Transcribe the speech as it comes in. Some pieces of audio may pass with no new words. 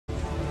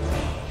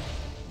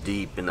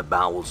Deep in the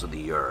bowels of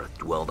the earth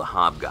dwell the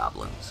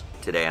Hobgoblins.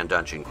 Today on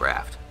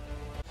DungeonCraft.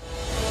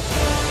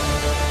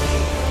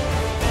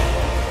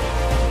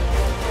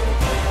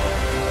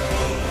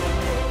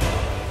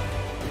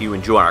 If you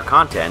enjoy our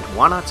content,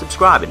 why not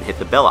subscribe and hit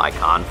the bell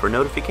icon for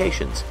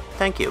notifications?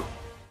 Thank you.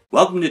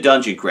 Welcome to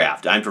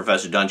DungeonCraft. I'm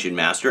Professor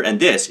DungeonMaster, and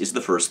this is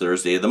the first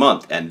Thursday of the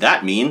month, and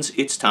that means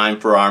it's time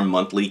for our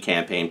monthly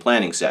campaign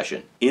planning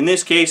session. In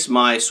this case,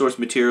 my source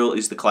material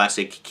is the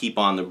classic Keep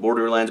on the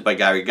Borderlands by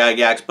Gary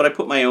Gygax, but I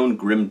put my own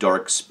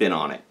grimdark spin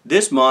on it.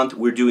 This month,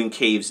 we're doing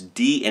caves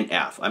D and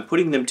F. I'm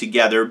putting them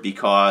together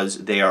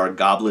because they are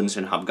goblins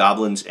and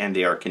hobgoblins, and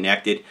they are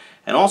connected.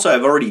 And also,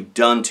 I've already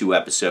done 2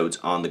 episodes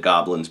on the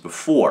goblins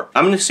before.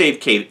 I'm going to save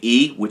Cave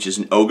E, which is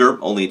an ogre,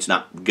 only it's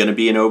not going to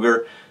be an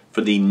ogre, for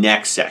the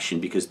next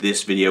session because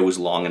this video was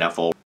long enough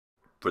already.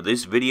 For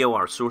this video,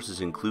 our sources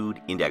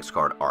include Index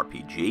Card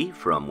RPG,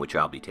 from which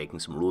I'll be taking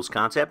some rules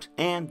concepts,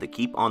 and the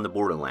Keep on the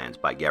Borderlands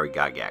by Gary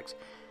Gygax.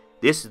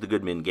 This is the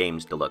Goodman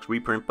Games Deluxe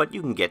reprint, but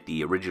you can get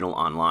the original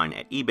online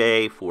at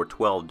eBay for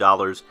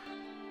 $12.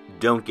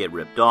 Don't get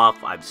ripped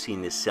off. I've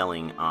seen this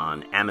selling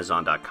on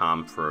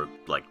Amazon.com for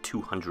like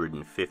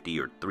 $250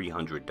 or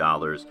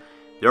 $300.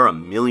 There are a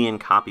million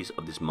copies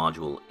of this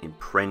module in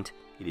print.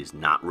 It is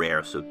not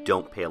rare, so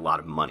don't pay a lot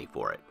of money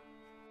for it.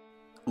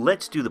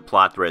 Let's do the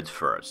plot threads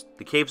first.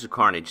 The Caves of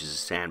Carnage is a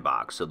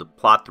sandbox, so the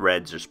plot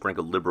threads are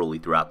sprinkled liberally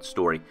throughout the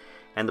story,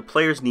 and the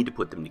players need to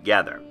put them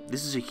together.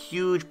 This is a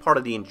huge part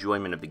of the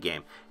enjoyment of the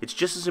game. It's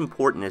just as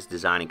important as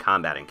designing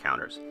combat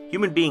encounters.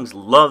 Human beings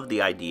love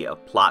the idea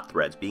of plot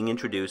threads being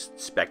introduced,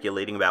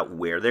 speculating about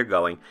where they're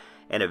going,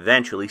 and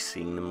eventually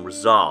seeing them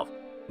resolve.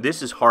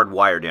 This is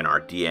hardwired in our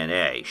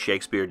DNA.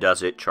 Shakespeare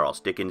does it, Charles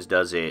Dickens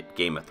does it,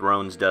 Game of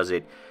Thrones does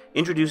it,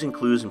 introducing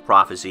clues and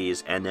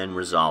prophecies and then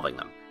resolving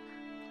them.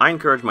 I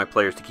encourage my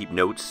players to keep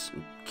notes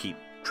and keep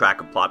track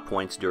of plot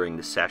points during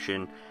the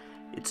session.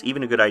 It's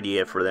even a good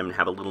idea for them to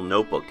have a little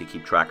notebook to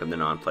keep track of the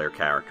non-player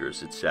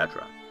characters,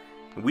 etc.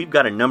 We've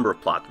got a number of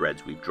plot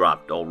threads we've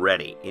dropped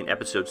already. In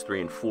episodes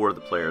 3 and 4,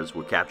 the players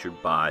were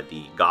captured by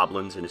the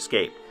goblins and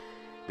escaped.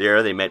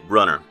 There they met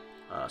Brunner,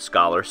 a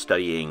scholar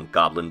studying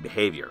goblin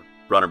behavior.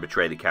 Brunner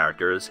betrayed the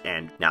characters,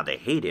 and now they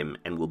hate him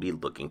and will be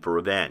looking for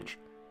revenge.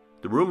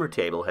 The rumor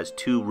table has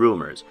 2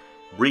 rumors.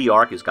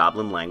 Briark is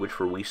goblin language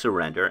for we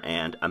surrender,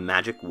 and a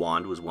magic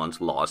wand was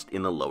once lost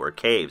in the lower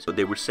caves. But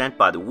they were sent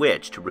by the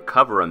witch to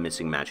recover a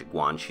missing magic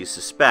wand she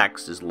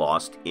suspects is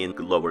lost in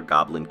the lower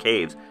goblin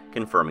caves,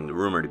 confirming the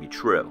rumor to be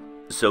true.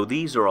 So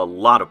these are a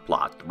lot of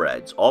plot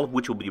threads, all of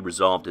which will be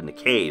resolved in the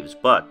caves,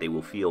 but they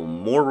will feel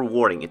more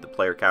rewarding if the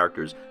player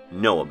characters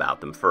know about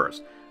them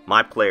first.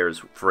 My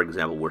players, for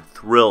example, were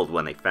thrilled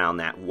when they found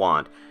that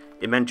wand.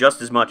 It meant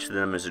just as much to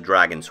them as a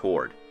dragon's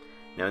hoard.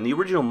 Now, in the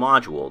original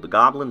module, the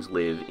goblins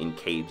live in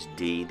Caves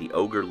D, the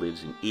ogre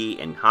lives in E,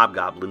 and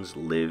hobgoblins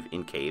live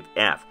in Cave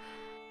F.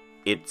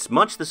 It's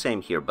much the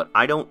same here, but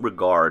I don't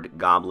regard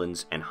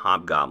goblins and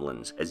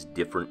hobgoblins as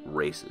different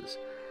races.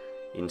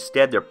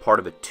 Instead, they're part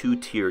of a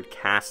 2-tiered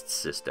caste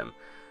system.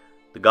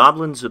 The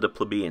goblins are the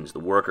plebeians, the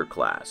worker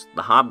class.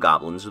 The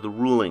hobgoblins are the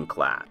ruling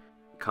class.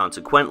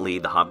 Consequently,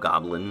 the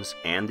hobgoblins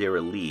and their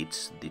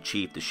elites, the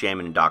chief, the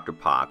shaman, and Dr.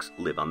 Pox,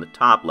 live on the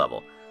top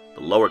level.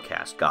 The lower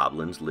caste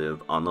goblins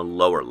live on the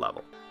lower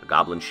level. A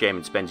goblin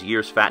shaman spends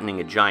years fattening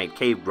a giant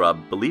cave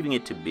grub, believing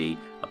it to be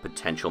a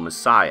potential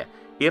messiah.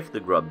 If the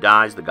grub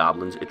dies, the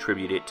goblins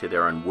attribute it to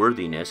their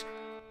unworthiness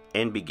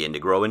and begin to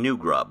grow a new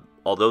grub.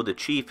 Although the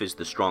chief is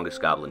the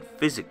strongest goblin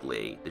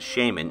physically, the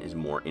shaman is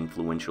more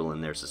influential in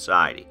their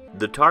society.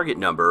 The target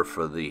number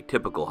for the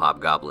typical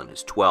hobgoblin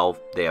is 12.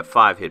 They have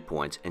 5 hit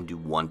points and do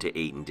 1 to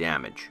 8 in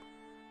damage.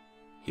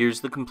 Here's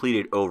the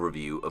completed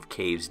overview of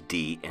Caves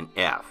D and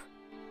F.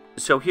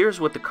 So here's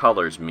what the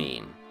colors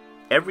mean.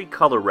 Every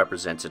color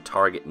represents a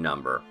target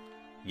number.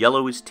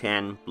 Yellow is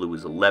 10, blue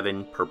is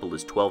 11, purple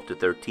is 12 to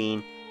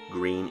 13,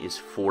 green is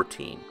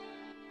 14.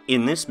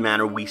 In this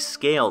manner, we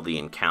scale the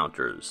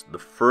encounters. The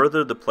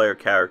further the player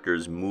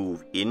characters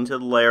move into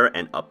the lair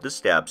and up the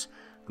steps,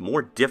 the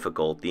more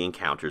difficult the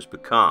encounters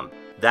become.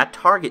 That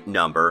target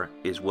number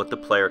is what the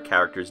player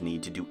characters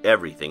need to do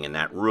everything in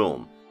that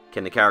room.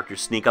 Can the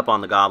characters sneak up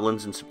on the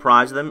goblins and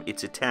surprise them?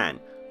 It's a 10.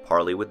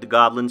 Parley with the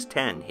goblins,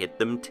 10. Hit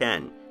them,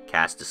 10.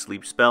 Cast a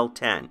sleep spell,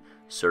 10.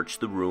 Search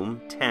the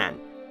room, 10.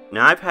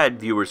 Now, I've had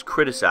viewers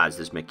criticize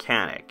this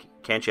mechanic.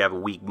 Can't you have a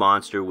weak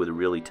monster with a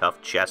really tough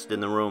chest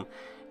in the room?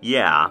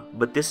 Yeah,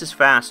 but this is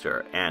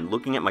faster, and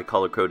looking at my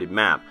color-coded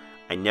map,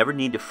 I never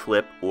need to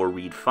flip or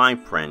read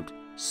fine print,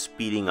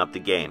 speeding up the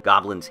game.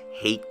 Goblins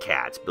hate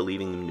cats,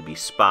 believing them to be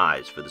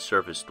spies for the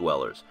surface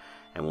dwellers,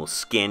 and will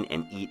skin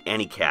and eat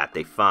any cat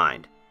they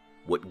find.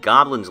 What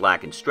goblins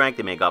lack in strength,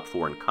 they make up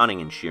for in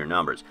cunning and sheer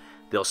numbers.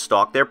 They'll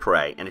stalk their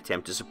prey and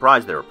attempt to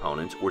surprise their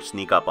opponents or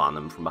sneak up on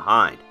them from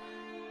behind.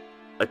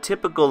 A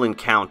typical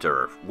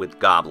encounter with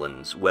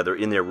goblins, whether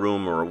in their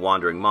room or a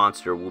wandering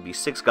monster, will be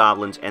 6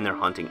 goblins and their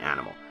hunting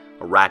animal.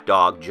 A rat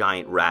dog,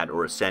 giant rat,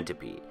 or a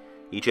centipede.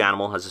 Each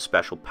animal has a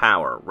special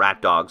power.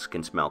 Rat dogs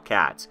can smell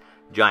cats.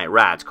 Giant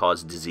rats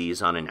cause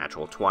disease on a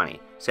natural 20.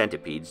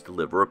 Centipedes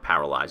deliver a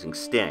paralyzing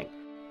sting.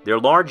 Their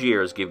large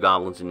ears give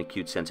goblins an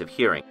acute sense of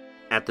hearing.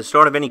 At the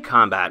start of any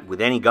combat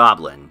with any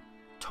goblin,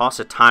 toss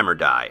a timer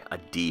die, a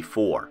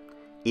D4.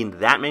 In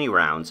that many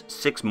rounds,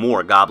 6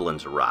 more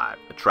goblins arrive,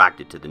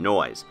 attracted to the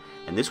noise,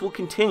 and this will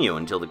continue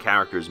until the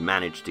characters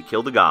manage to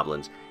kill the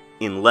goblins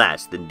in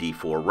less than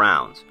D4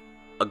 rounds.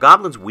 A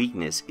goblin's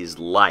weakness is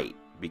light.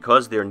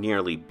 Because they're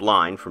nearly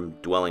blind from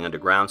dwelling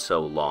underground so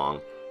long,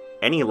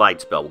 any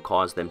light spell will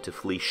cause them to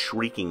flee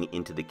shrieking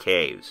into the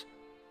caves.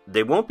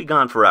 They won't be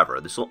gone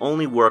forever. This will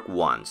only work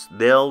once.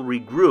 They'll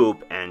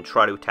regroup and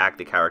try to attack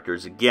the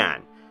characters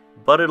again,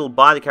 but it'll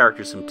buy the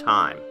characters some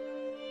time.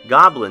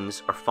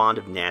 Goblins are fond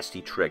of nasty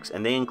tricks,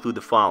 and they include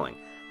the following.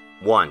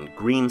 1.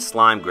 Green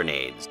slime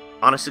grenades.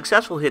 On a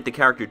successful hit, the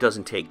character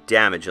doesn't take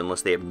damage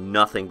unless they have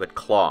nothing but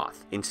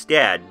cloth.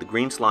 Instead, the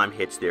green slime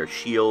hits their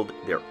shield,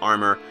 their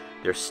armor,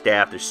 their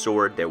staff, their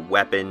sword, their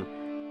weapon,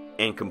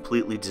 and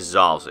completely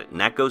dissolves it.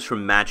 And that goes for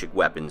magic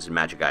weapons and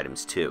magic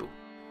items too.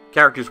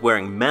 Characters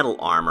wearing metal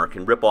armor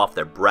can rip off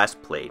their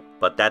breastplate,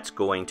 but that's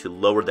going to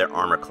lower their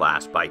armor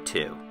class by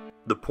 2.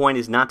 The point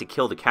is not to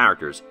kill the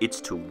characters, it's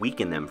to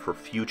weaken them for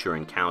future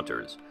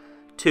encounters.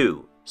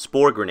 2.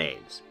 Spore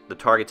grenades. The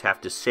targets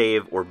have to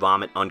save or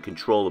vomit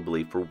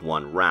uncontrollably for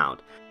 1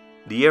 round.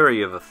 The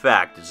area of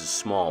effect is a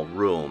small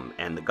room,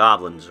 and the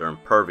goblins are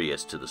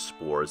impervious to the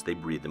spores. They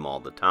breathe them all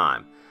the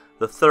time.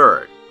 The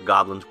 3rd,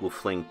 goblins will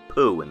fling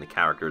poo in the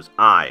character's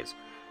eyes.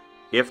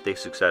 If they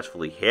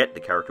successfully hit,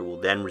 the character will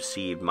then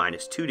receive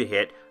 -2 to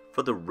hit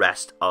for the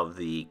rest of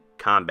the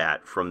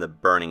combat from the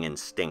burning and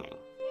stinging.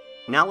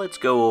 Now let's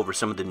go over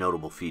some of the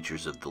notable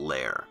features of the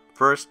lair.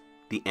 First,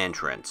 the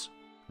entrance.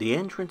 The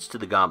entrance to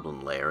the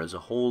goblin lair is a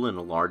hole in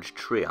a large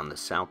tree on the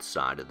south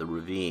side of the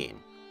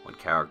ravine. When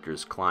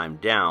characters climb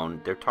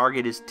down, their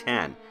target is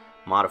 10.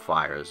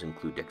 Modifiers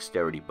include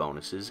dexterity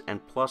bonuses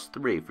and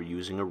 +3 for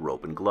using a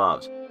rope and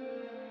gloves.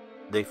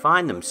 They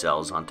find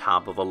themselves on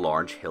top of a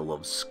large hill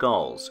of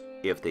skulls.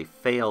 If they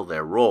fail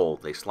their roll,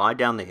 they slide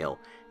down the hill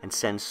and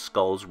send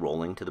skulls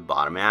rolling to the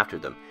bottom after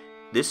them.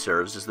 This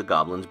serves as the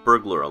goblin's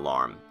burglar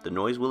alarm. The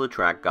noise will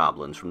attract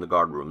goblins from the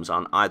guard rooms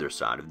on either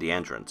side of the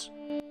entrance.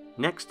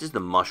 Next is the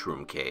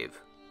mushroom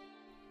cave.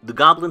 The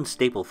goblin's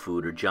staple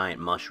food are giant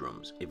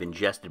mushrooms. If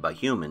ingested by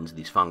humans,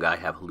 these fungi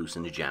have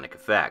hallucinogenic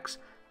effects.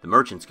 The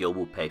Merchant's Guild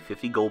will pay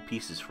 50 gold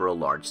pieces for a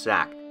large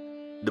sack.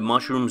 The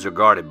mushrooms are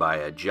guarded by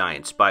a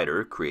giant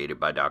spider, created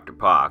by Dr.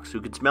 Pox,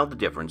 who can smell the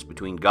difference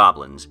between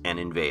goblins and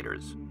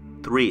invaders.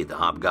 3. The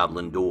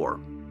Hobgoblin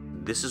Door.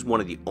 This is one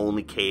of the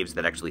only caves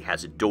that actually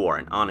has a door,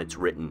 and on it's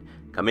written,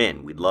 "Come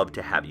in, we'd love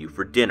to have you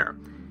for dinner."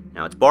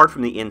 Now, it's barred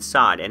from the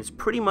inside, and it's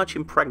pretty much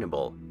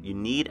impregnable. You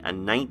need a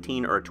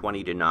 19 or a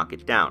 20 to knock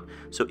it down,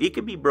 so it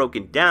can be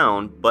broken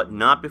down, but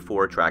not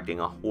before attracting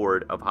a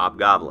horde of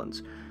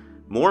hobgoblins.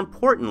 More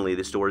importantly,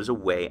 this door is a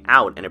way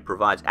out, and it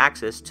provides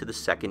access to the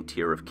second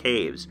tier of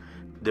caves.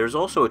 There's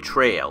also a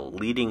trail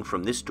leading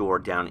from this door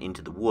down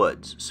into the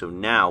woods, so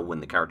now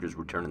when the characters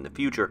return in the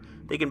future,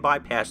 they can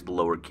bypass the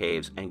lower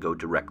caves and go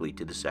directly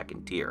to the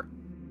second tier.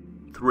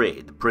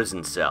 3. The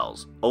prison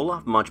cells.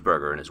 Olaf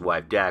Munchberger and his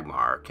wife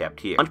Dagmar are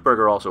kept here.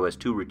 Munchberger also has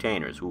 2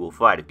 retainers who will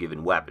fight if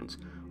given weapons,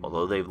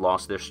 although they've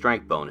lost their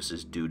strength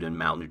bonuses due to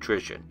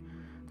malnutrition.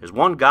 There's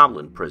 1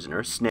 goblin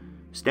prisoner, Snare.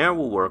 Snare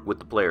will work with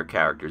the player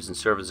characters and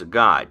serve as a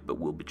guide, but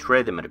will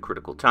betray them at a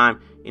critical time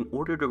in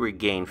order to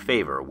regain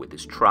favor with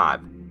his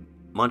tribe.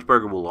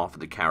 Munchberger will offer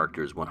the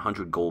characters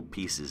 100 gold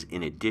pieces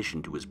in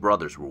addition to his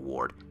brother's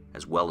reward,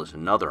 as well as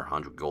another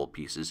 100 gold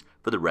pieces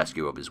for the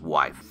rescue of his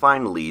wife.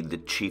 Finally, the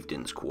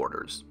chieftain's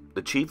quarters.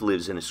 The chief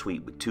lives in a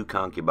suite with 2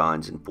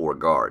 concubines and 4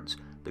 guards.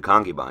 The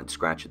concubines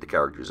scratch at the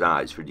character's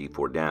eyes for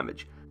D4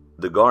 damage.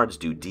 The guards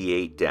do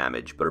D8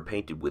 damage, but are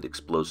painted with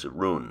explosive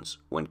runes.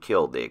 When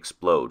killed, they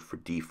explode for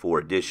D4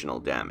 additional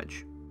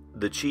damage.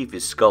 The chief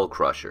is Skull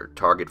Crusher,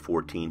 target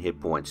 14, hit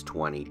points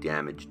 20,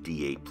 damage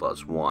D8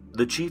 +1.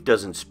 The chief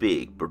doesn't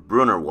speak, but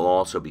Brunner will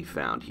also be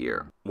found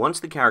here. Once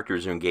the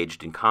characters are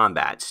engaged in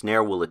combat,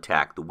 Snare will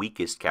attack the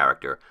weakest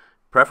character,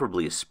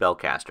 preferably a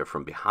spellcaster,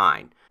 from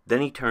behind.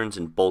 Then he turns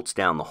and bolts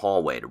down the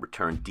hallway to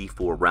return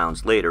D4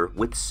 rounds later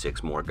with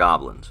 6 more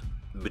goblins.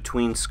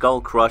 Between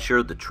Skull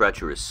Crusher, the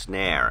treacherous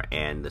Snare,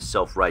 and the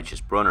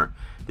self-righteous Brunner,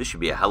 this should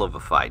be a hell of a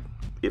fight.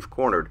 If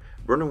cornered,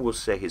 Brunner will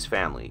say his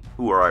family,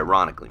 who are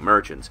ironically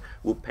merchants,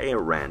 will pay a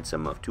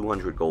ransom of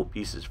 200 gold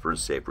pieces for a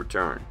safe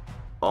return.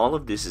 All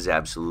of this is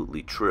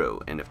absolutely true,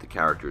 and if the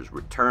characters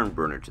return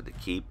Brunner to the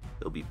keep,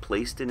 they'll be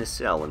placed in a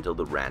cell until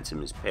the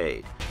ransom is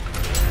paid.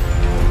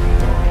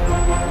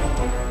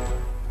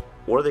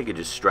 Or they could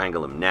just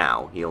strangle him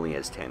now, he only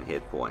has 10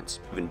 hit points.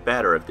 Even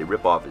better, if they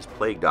rip off his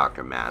Plague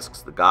Doctor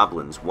masks, the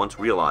goblins, once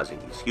realizing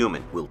he's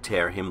human, will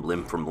tear him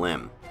limb from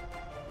limb.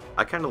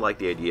 I kinda like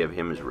the idea of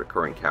him as a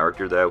recurring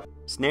character though.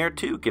 Snare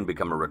too can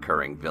become a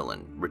recurring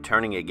villain,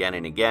 returning again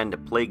and again to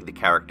plague the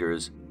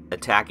characters,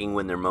 attacking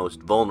when they're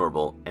most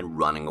vulnerable, and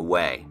running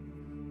away.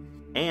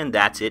 And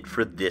that's it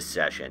for this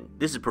session.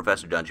 This is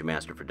Professor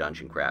DungeonMaster for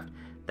DungeonCraft.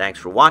 Thanks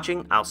for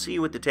watching, I'll see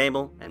you at the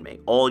table, and may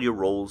all your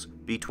rolls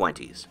be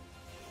 20s.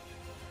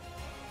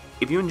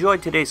 If you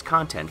enjoyed today's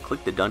content,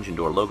 click the Dungeon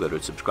Door logo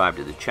to subscribe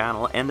to the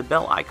channel and the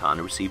bell icon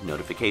to receive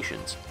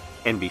notifications.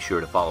 And be sure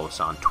to follow us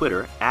on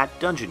Twitter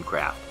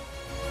 @DungeonCraft.